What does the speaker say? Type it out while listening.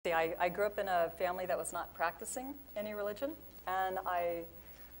I grew up in a family that was not practicing any religion, and I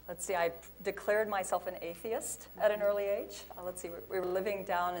declared myself an atheist at an early age. We were living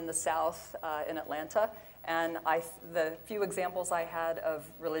down in the South in Atlanta, and the few examples I had of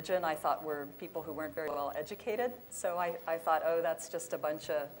religion I thought were people who weren't very well educated. So I thought, oh, that's just a bunch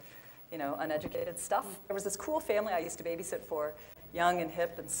of, uneducated stuff. There was this cool family I used to babysit for, young and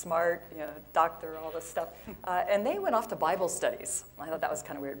hip and smart, doctor, all this stuff. And they went off to Bible studies. I thought that was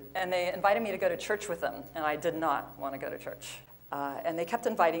kind of weird. And they invited me to go to church with them, and I did not want to go to church. And they kept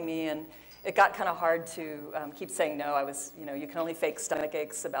inviting me, and it got kind of hard to keep saying no. I was, you can only fake stomach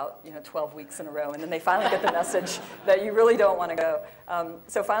aches about, 12 weeks in a row, and then they finally get the message that you really don't want to go.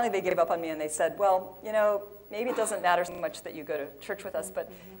 So finally they gave up on me, and they said, well, maybe it doesn't matter so much that you go to church with us,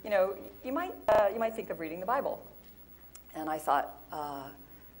 but, you might think of reading the Bible. And I thought,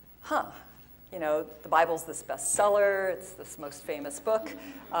 the Bible's this bestseller, it's this most famous book.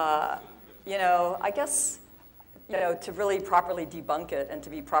 I guess, to really properly debunk it and to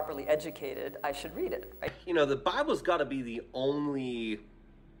be properly educated, I should read it, right? The Bible's got to be the only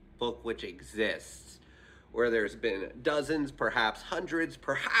book which exists where there's been dozens, perhaps hundreds,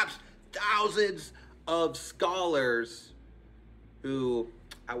 perhaps thousands of scholars who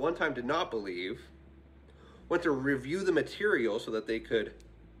at one time did not believe, went to review the material so that they could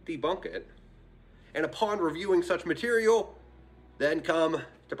debunk it, and upon reviewing such material, then come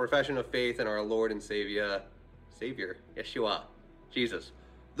to profession of faith in our Lord and Savior, Yeshua, Jesus,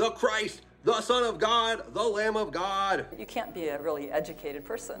 the Christ, the Son of God, the Lamb of God. You can't be a really educated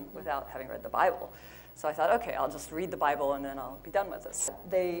person without having read the Bible. So I thought, okay, I'll just read the Bible and then I'll be done with this.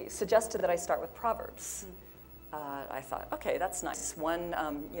 They suggested that I start with Proverbs. I thought, okay, that's nice. One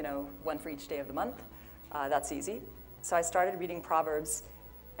for each day of the month. That's easy. So I started reading Proverbs,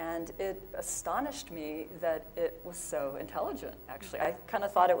 and it astonished me that it was so intelligent, actually. I kind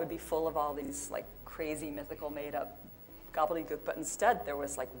of thought it would be full of all these like crazy, mythical, made-up gobbledygook, but instead there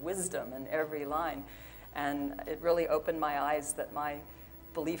was like wisdom in every line. And it really opened my eyes that my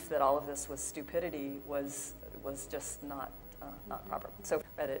belief that all of this was stupidity was just not proper. So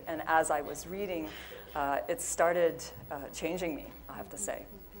I read it, and as I was reading, it started changing me, I have to say.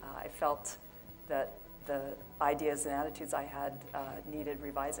 I felt that the ideas and attitudes I had needed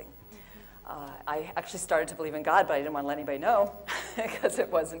revising. I actually started to believe in God, but I didn't want to let anybody know because it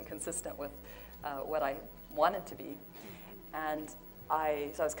wasn't consistent with what I wanted to be. And so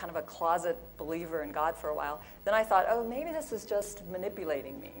I was kind of a closet believer in God for a while. Then I thought, oh, maybe this is just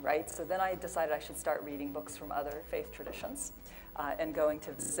manipulating me, right? So then I decided I should start reading books from other faith traditions and going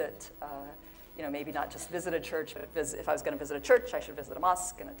to visit, maybe not just visit a church, but if I was going to visit a church, I should visit a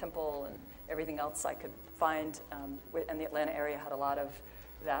mosque and a temple and everything else I could find. And the Atlanta area had a lot of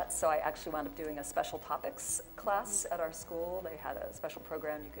that. So I actually wound up doing a special topics class at our school. They had a special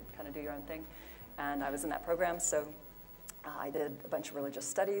program. You could kind of do your own thing. And I was in that program. So I did a bunch of religious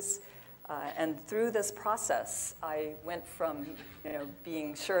studies. And through this process, I went from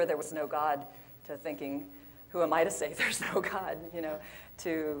being sure there was no God to thinking, who am I to say there's no God,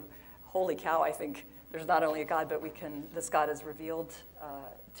 to holy cow, I think there's not only a God, but this God is revealed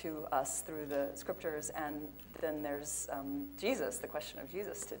to us through the scriptures, and then there's Jesus, the question of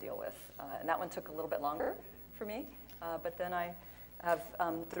Jesus to deal with. And that one took a little bit longer for me, but then I have,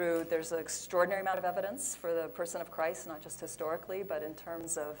 there's an extraordinary amount of evidence for the person of Christ, not just historically, but in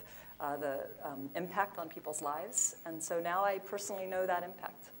terms of the impact on people's lives. And so now I personally know that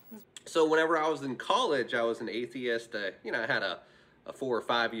impact. So whenever I was in college, I was an atheist. I had a 4 or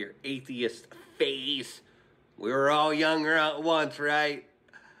 5 year atheist phase. We were all younger at once, right?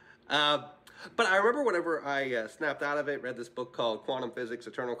 But I remember whenever I snapped out of it, read this book called Quantum Physics,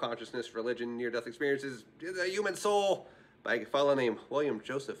 Eternal Consciousness, Religion, Near-Death Experiences, the Human Soul, by a fellow named William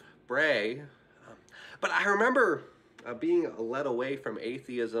Joseph Bray. But I remember being led away from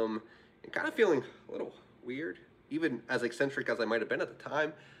atheism and kind of feeling a little weird, even as eccentric as I might have been at the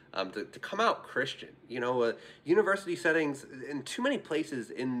time, to come out Christian. University settings in too many places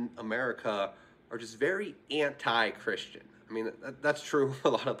in America are just very anti-Christian. I mean, that's true a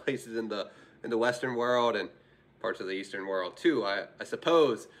lot of places in the Western world and parts of the Eastern world too, I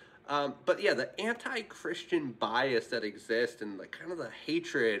suppose. But yeah, the anti-Christian bias that exists and kind of the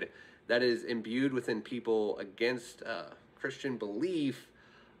hatred that is imbued within people against Christian belief,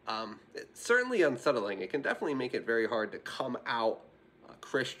 it's certainly unsettling. It can definitely make it very hard to come out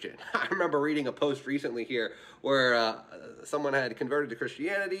Christian. I remember reading a post recently here where someone had converted to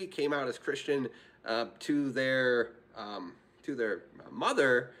Christianity, came out as Christian to their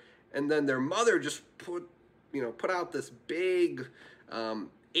mother, and then their mother just put out this big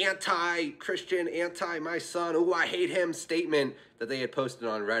anti-Christian, anti-my son, oh, I hate him statement that they had posted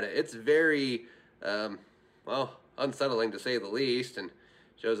on Reddit. It's very, well, unsettling to say the least, and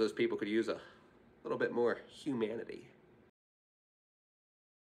shows those people could use a little bit more humanity.